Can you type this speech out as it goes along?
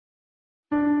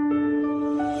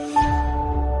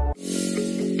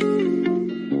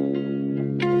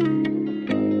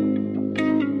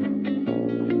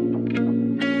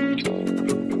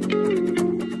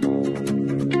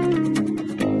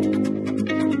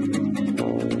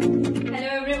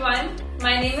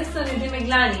my name is Sunidhi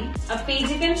Miglani, a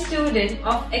PG Chem student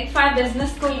of ICFAI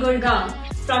Business School Gurgaon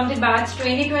from the batch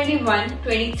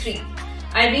 2021-23.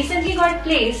 I recently got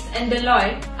placed in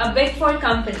Deloitte, a Big Four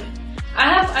company. I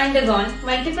have undergone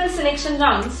multiple selection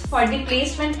rounds for the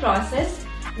placement process,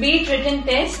 be it written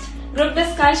test, group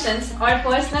discussions or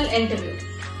personal interview.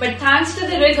 But thanks to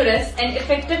the rigorous and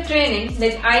effective training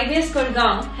that IBS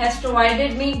Gurgaon has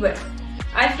provided me with,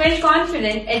 I felt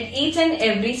confident at each and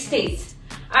every stage.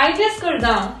 IBS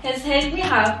Gurgaon has helped me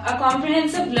have a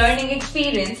comprehensive learning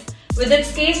experience with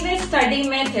its case-based study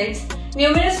methods,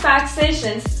 numerous fact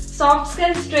sessions, soft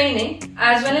skills training,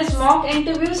 as well as mock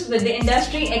interviews with the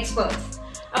industry experts.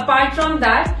 Apart from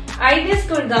that, IBS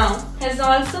Gurgaon has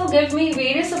also given me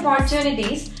various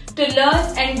opportunities to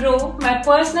learn and grow my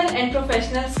personal and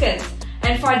professional skills.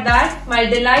 And for that, my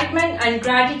delightment and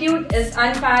gratitude is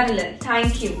unparalleled.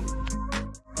 Thank you.